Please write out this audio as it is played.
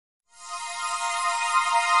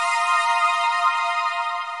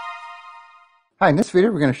Hi, in this video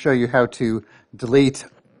we're going to show you how to delete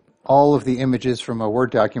all of the images from a Word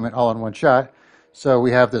document all in one shot. So we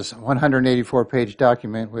have this 184-page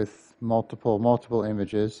document with multiple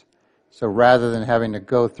images. So rather than having to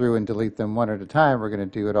go through and delete them one at a time, we're going to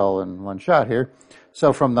do it all in one shot here.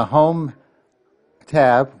 So from the Home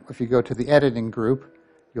tab, if you go to the Editing group,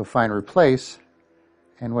 you'll find Replace.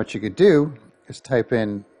 And what you could do is type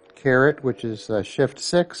in caret, which is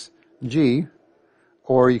Shift-6, G,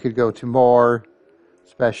 or you could go to More,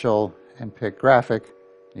 Special, and pick Graphic.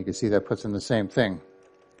 You can see that puts in the same thing.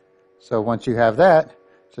 So once you have that,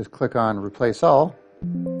 just click on Replace All.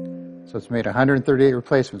 So it's made 138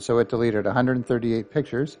 replacements, so it deleted 138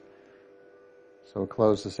 pictures. So we'll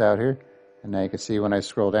close this out here. And now you can see when I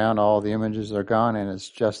scroll down, all the images are gone and it's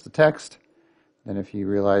just the text. Then if you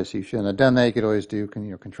realize you shouldn't have done that, you could always do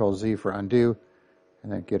Control Z for undo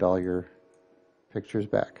and then get all your pictures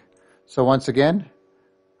back. So once again,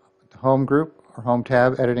 the Home group or Home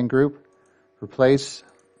tab, Editing group, Replace,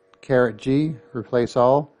 caret G, Replace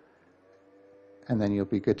All, and then you'll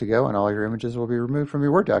be good to go and all your images will be removed from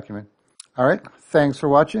your Word document. All right, thanks for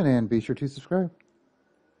watching and be sure to subscribe.